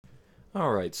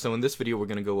Alright, so in this video we're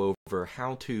going to go over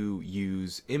how to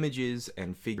use images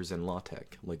and figures in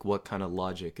LaTeX, like what kind of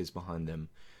logic is behind them.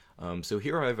 So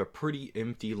here I have a pretty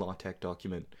empty LaTeX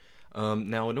document.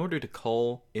 Now in order to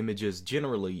call images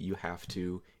generally you have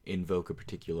to invoke a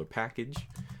particular package.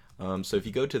 So if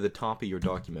you go to the top of your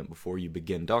document before you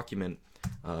begin document,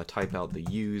 type out the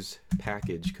use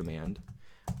package command.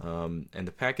 And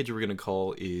the package we're going to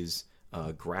call is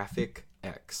graphic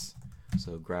X.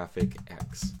 So graphic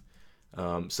X.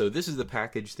 So this is the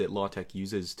package that LaTeX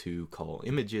uses to call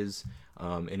images,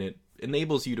 and it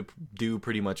enables you to do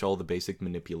pretty much all the basic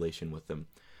manipulation with them.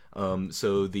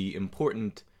 So the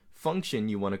important function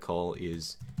you want to call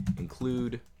is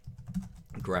include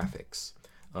graphics.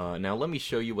 Now let me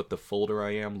show you what the folder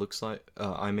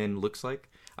I'm in looks like.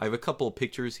 I have a couple of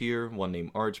pictures here, one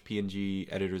named Arch PNG,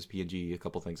 Editors PNG, a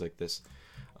couple things like this.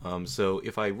 So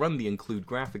if I run the include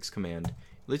graphics command,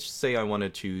 let's say I want to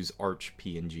choose Arch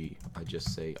PNG. I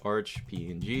just say Arch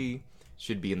PNG,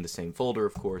 should be in the same folder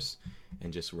of course,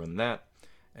 and just run that.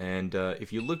 And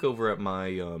if you look over at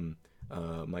my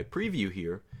my preview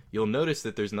here, you'll notice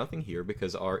that there's nothing here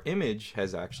because our image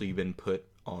has actually been put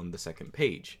on the second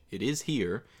page. It is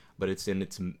here, but it's in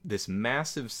this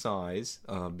massive size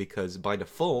because by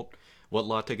default what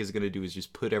LaTeX is going to do is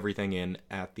just put everything in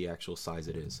at the actual size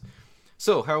it is.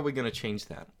 So how are we going to change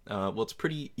that? Well, it's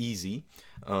pretty easy.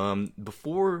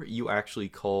 Before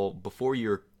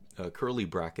your curly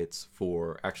brackets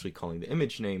for actually calling the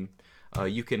image name,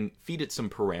 you can feed it some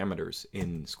parameters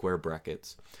in square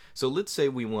brackets. So let's say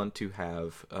we want to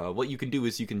have, what you can do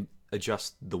is you can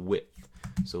adjust the width.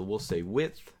 So we'll say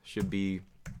width should be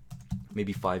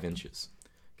maybe 5 inches.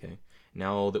 Okay.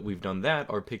 Now that we've done that,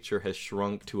 our picture has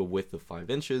shrunk to a width of 5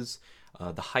 inches.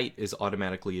 The height is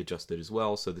automatically adjusted as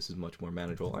well, so this is much more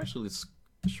manageable. Actually, let's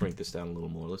shrink this down a little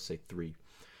more. Let's say 3.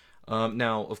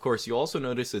 Now, of course, you also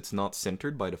notice it's not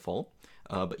centered by default,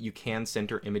 but you can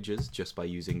center images just by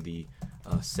using the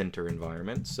center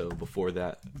environment. So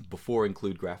before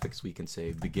include graphics, we can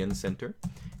say begin center,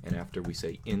 and after we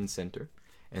say in center,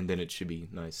 and then it should be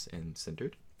nice and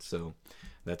centered. So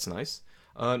that's nice.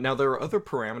 Now there are other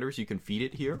parameters you can feed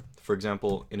it here. For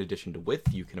example, in addition to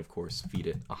width, you can of course feed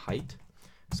it a height.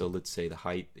 So let's say the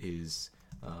height is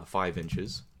 5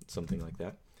 inches, something like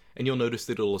that. And you'll notice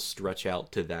that it'll stretch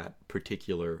out to that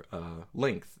particular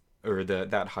length, or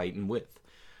that height and width.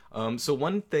 So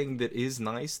one thing that is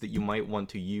nice that you might want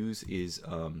to use is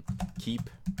keep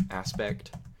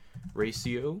aspect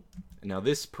ratio. Now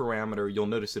this parameter, you'll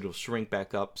notice it'll shrink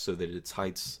back up so that its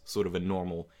height's sort of a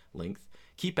normal length.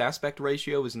 Keep aspect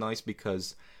ratio is nice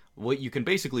because what you can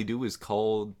basically do is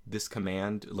call this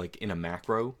command like in a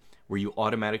macro where you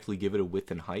automatically give it a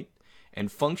width and height,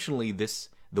 and functionally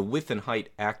the width and height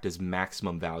act as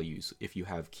maximum values if you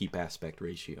have keep aspect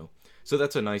ratio. So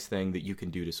that's a nice thing that you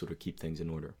can do to sort of keep things in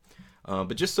order.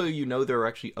 But just so you know, there are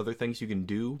actually other things you can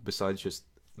do besides just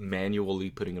manually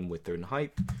putting in width and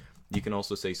height. You can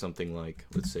also say something like,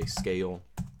 let's say scale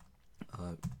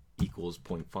equals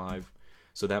 0.5.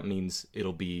 So that means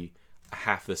it'll be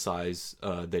half the size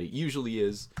that it usually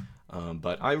is.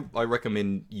 But I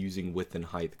recommend using width and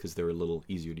height because they're a little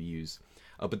easier to use.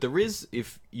 But there is,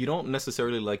 if you don't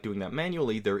necessarily like doing that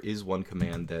manually, there is one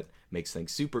command that makes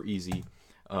things super easy,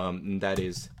 and that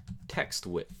is text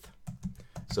width.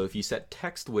 So if you set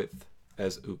text width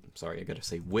as, I gotta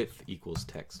say width equals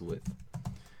text width.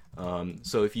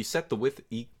 So if you set the width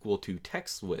equal to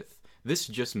text width, this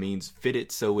just means fit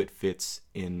it so it fits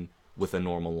in with a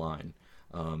normal line.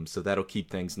 So that'll keep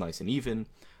things nice and even.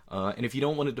 And if you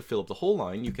don't want it to fill up the whole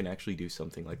line, you can actually do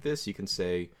something like this. You can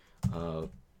say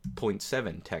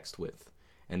 0.7 text width,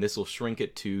 and this will shrink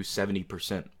it to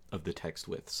 70% of the text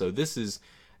width. So this is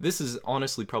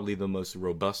honestly probably the most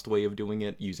robust way of doing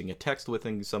it, using a text width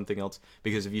and something else,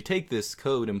 because if you take this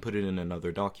code and put it in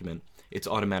another document, it's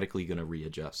automatically going to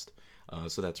readjust.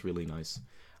 So that's really nice.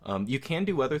 You can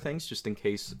do other things just in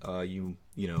case you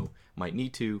might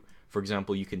need to. For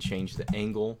example, you can change the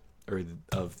angle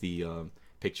of the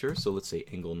picture. So let's say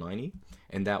angle 90,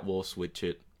 and that will switch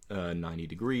it 90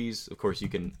 degrees. Of course,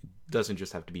 doesn't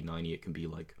just have to be 90, it can be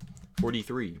like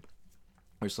 43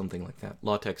 or something like that.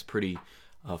 LaTeX pretty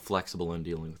flexible in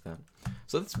dealing with that.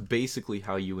 So that's basically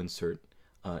how you insert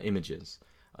images.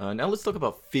 Now let's talk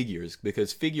about figures,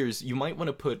 because figures, you might want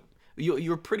to put,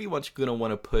 you're pretty much going to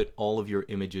want to put all of your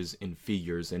images in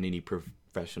figures in any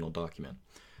professional document.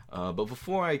 But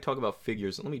before I talk about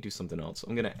figures, let me do something else.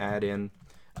 I'm going to add in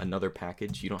another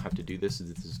package. You don't have to do this.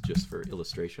 This is just for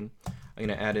illustration. I'm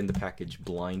going to add in the package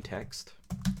blind text.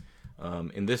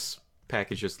 And this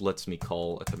package just lets me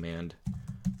call a command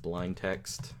blind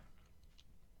text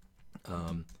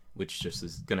which just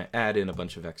is going to add in a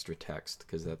bunch of extra text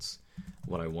because that's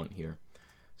what I want here.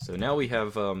 So now we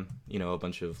have, you know, a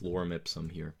bunch of lorem ipsum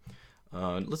here.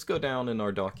 Let's go down in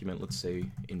our document, let's say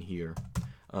in here,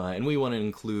 and we want to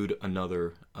include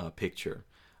another picture.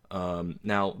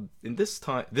 Now, in this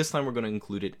time we're going to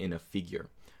include it in a figure.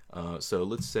 So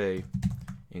let's say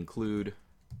include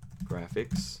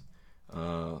graphics.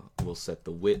 We'll set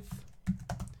the width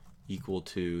equal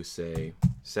to, say,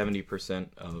 70%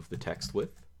 of the text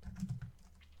width.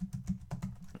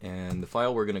 And the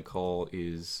file we're going to call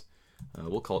is,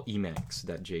 we'll call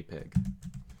emacs.jpg.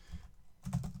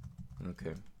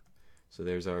 Okay, so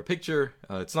there's our picture.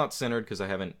 It's not centered because I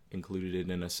haven't included it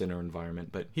in a center environment,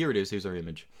 but here it is. Here's our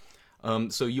image.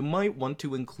 So you might want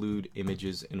to include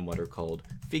images in what are called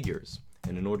figures.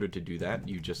 And in order to do that,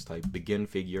 you just type begin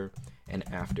figure and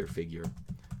after figure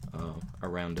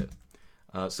around it.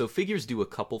 So figures do a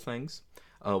couple things.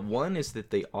 One is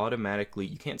that they automatically,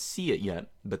 you can't see it yet,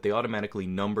 but they automatically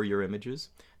number your images.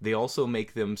 They also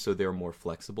make them so they're more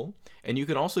flexible. And you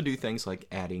can also do things like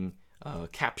adding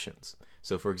captions.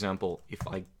 So for example, if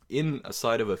I, in a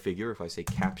side of a figure, if I say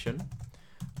caption,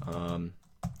 and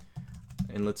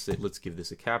let's give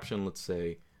this a caption, let's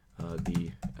say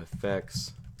the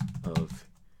effects of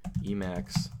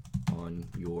Emacs on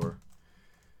your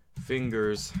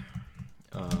fingers.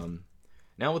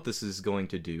 Now what this is going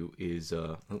to do is,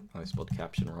 oh, I spelled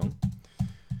caption wrong.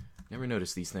 Never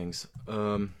noticed these things.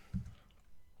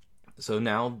 So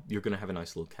now you're going to have a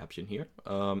nice little caption here.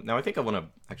 Now I think I want to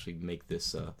actually make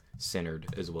this centered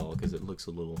as well because it looks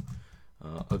a little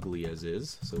ugly as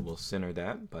is. So we'll center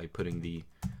that by putting the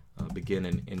begin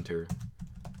and enter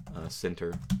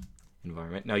center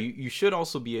environment. Now you should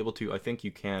also be able to, I think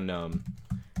you can,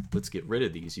 let's get rid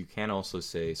of these. You can also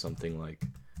say something like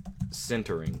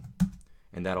centering,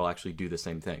 and that'll actually do the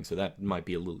same thing. So that might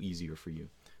be a little easier for you.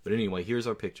 But anyway, here's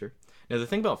our picture. Now the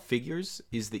thing about figures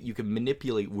is that you can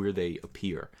manipulate where they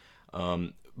appear.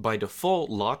 By default,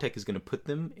 LaTeX is going to put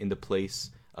them in the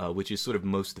place which is sort of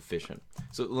most efficient.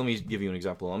 So let me give you an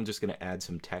example. I'm just going to add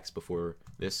some text before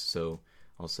this. So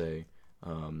I'll say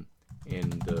in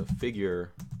the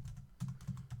figure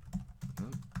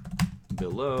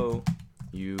below,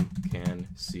 you can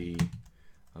see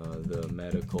the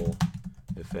medical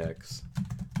effects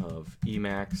of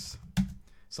Emacs,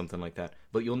 something like that.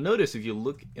 But you'll notice if you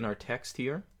look in our text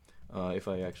here, if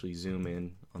I actually zoom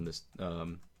in on this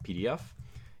PDF,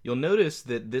 you'll notice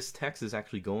that this text is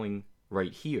actually going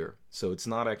right here. So it's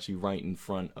not actually right in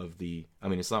front of the, I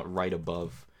mean, it's not right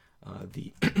above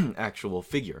the actual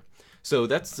figure. So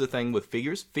that's the thing with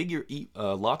figures.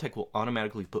 LaTeX will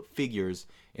automatically put figures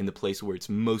in the place where it's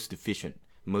most efficient,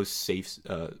 most safe,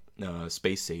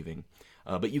 space saving.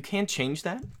 But you can change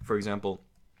that. For example,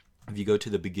 if you go to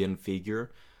the begin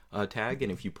figure tag,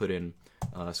 and if you put in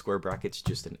square brackets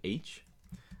just an H,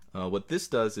 what this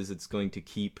does is it's going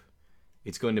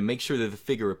to make sure that the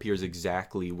figure appears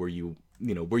exactly where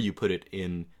where you put it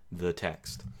in the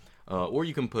text. Or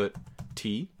you can put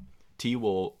T. T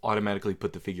will automatically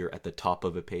put the figure at the top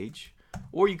of a page.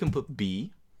 Or you can put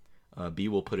B. B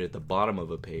will put it at the bottom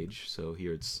of a page. So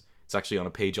here it's actually on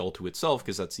a page all to itself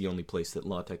because that's the only place that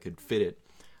LaTeX could fit it.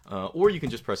 Or you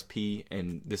can just press P,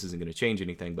 and this isn't going to change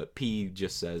anything, but P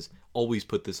just says always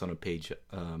put this on a page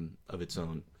of its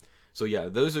own. So yeah,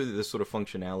 those are the sort of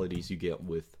functionalities you get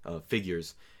with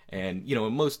figures. And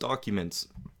in most documents,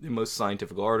 in most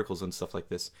scientific articles and stuff like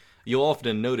this, you'll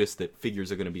often notice that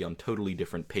figures are going to be on totally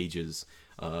different pages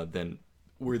than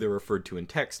where they're referred to in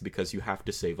text because you have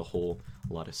to save a whole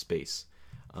lot of space.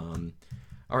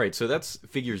 All right, so that's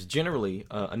figures generally.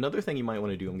 Another thing you might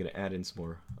want to do, I'm going to add in some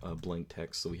more blank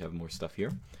text so we have more stuff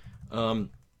here.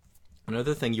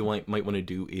 Another thing you might want to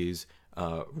do is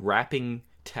wrapping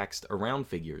text around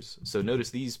figures. So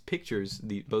notice these pictures,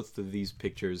 both of these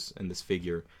pictures and this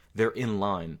figure, they're in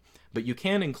line. But you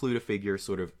can include a figure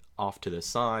sort of off to the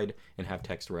side and have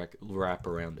text wrap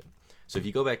around it. So if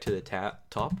you go back to the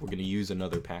top, we're going to use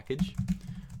another package.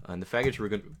 And the package we're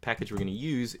going to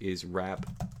use is wrap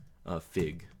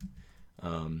fig.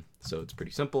 So it's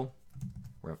pretty simple.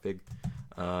 Wrap fig.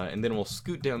 And then we'll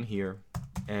scoot down here.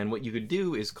 And what you could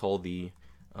do is call the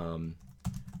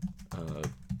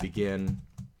begin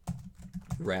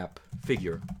wrap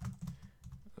figure.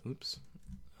 Oops.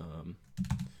 And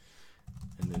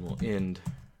then we'll end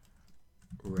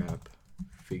wrap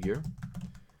figure.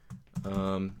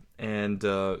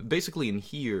 Basically in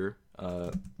here,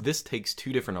 this takes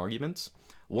two different arguments.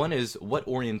 One is what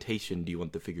orientation do you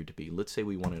want the figure to be? Let's say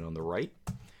we want it on the right.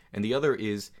 And the other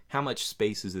is how much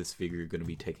space is this figure going to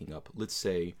be taking up? Let's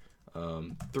say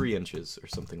 3 inches or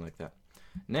something like that.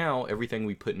 Now everything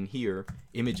we put in here,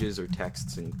 images or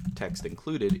texts and text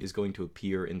included, is going to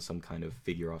appear in some kind of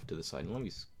figure off to the side. And let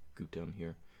me scoot down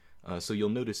here. So you'll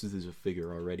notice this is a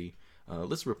figure already.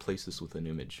 Let's replace this with an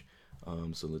image.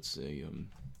 So let's say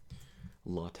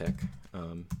LaTeX.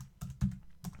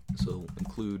 So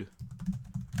include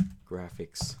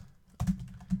graphics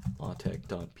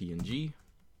latex.png,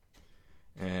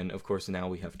 and of course now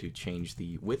we have to change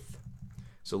the width.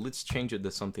 So let's change it to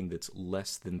something that's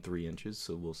less than 3 inches.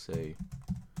 So we'll say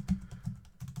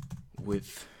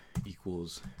width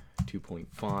equals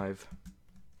 2.5,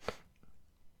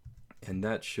 and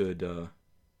that should why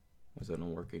is that not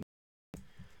working?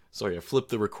 Sorry, I flipped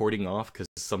the recording off because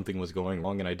something was going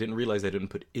wrong and I didn't realize I didn't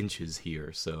put inches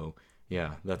here. So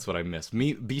yeah, that's what I missed.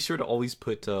 Be sure to always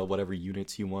put whatever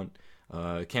units you want.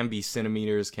 It can be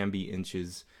centimeters, can be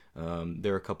inches.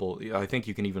 There are a couple. I think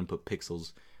you can even put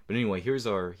pixels. But anyway, here's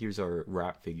our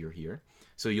wrap figure here.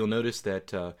 So you'll notice that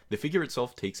the figure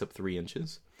itself takes up 3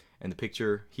 inches, and the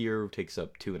picture here takes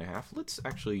up 2.5. Let's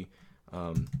actually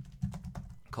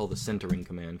call the centering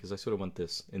command, because I sort of want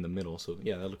this in the middle. So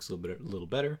yeah, that looks a little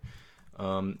better.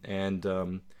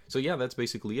 So yeah, that's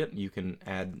basically it. You can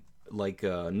add, like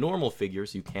normal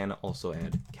figures, you can also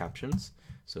add captions.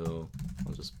 So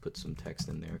I'll just put some text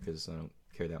in there because I don't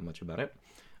care that much about it.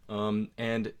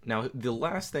 And now the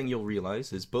last thing you'll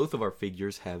realize is both of our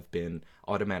figures have been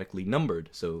automatically numbered.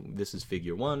 So this is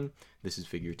figure 1, this is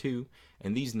figure 2,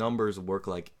 and these numbers work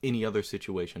like any other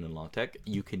situation in LaTeX.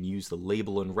 You can use the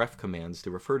label and ref commands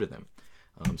to refer to them.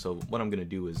 So what I'm going to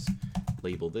do is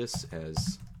label this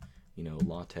as,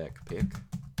 LaTeX pic.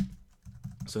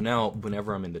 So now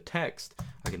whenever I'm in the text,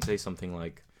 I can say something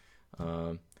like,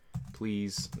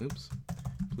 please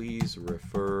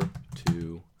refer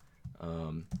to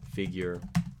figure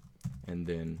and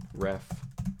then ref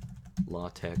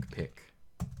LaTeX pic.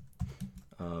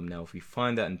 Now if we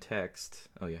find that in text,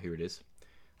 oh yeah, here it is.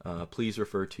 Please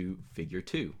refer to figure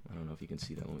 2. I don't know if you can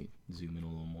see that. Let me zoom in a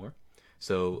little more.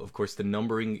 So of course the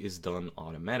numbering is done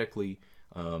automatically.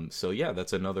 So yeah,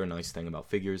 that's another nice thing about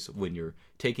figures. When you're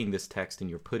taking this text and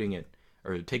you're putting it,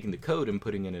 or taking the code and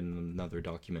putting it in another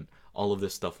document, all of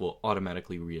this stuff will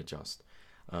automatically readjust.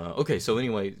 Okay, so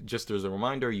anyway, just as a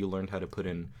reminder, you learned how to put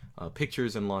in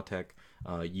pictures in LaTeX.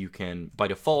 You can, by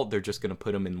default, they're just going to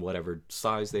put them in whatever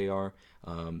size they are,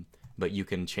 but you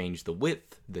can change the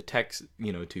width, the text,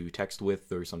 to text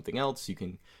width or something else. You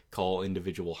can call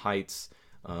individual heights,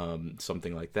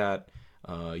 something like that.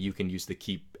 You can use the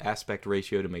keep aspect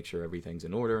ratio to make sure everything's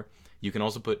in order. You can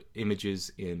also put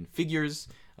images in figures.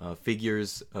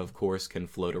 Figures, of course, can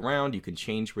float around. You can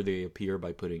change where they appear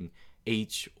by putting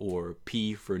H or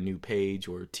P for new page,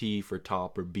 or T for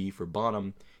top, or B for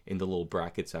bottom in the little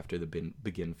brackets after the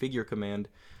begin figure command.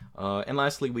 And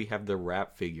lastly, we have the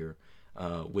wrap figure,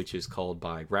 which is called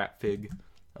by wrapfig.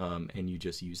 And you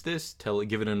just use this,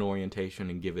 give it an orientation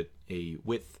and give it a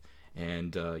width.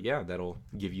 And yeah, that'll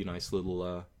give you nice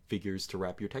little figures to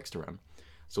wrap your text around.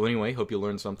 So anyway, hope you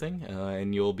learned something,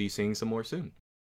 and you'll be seeing some more soon.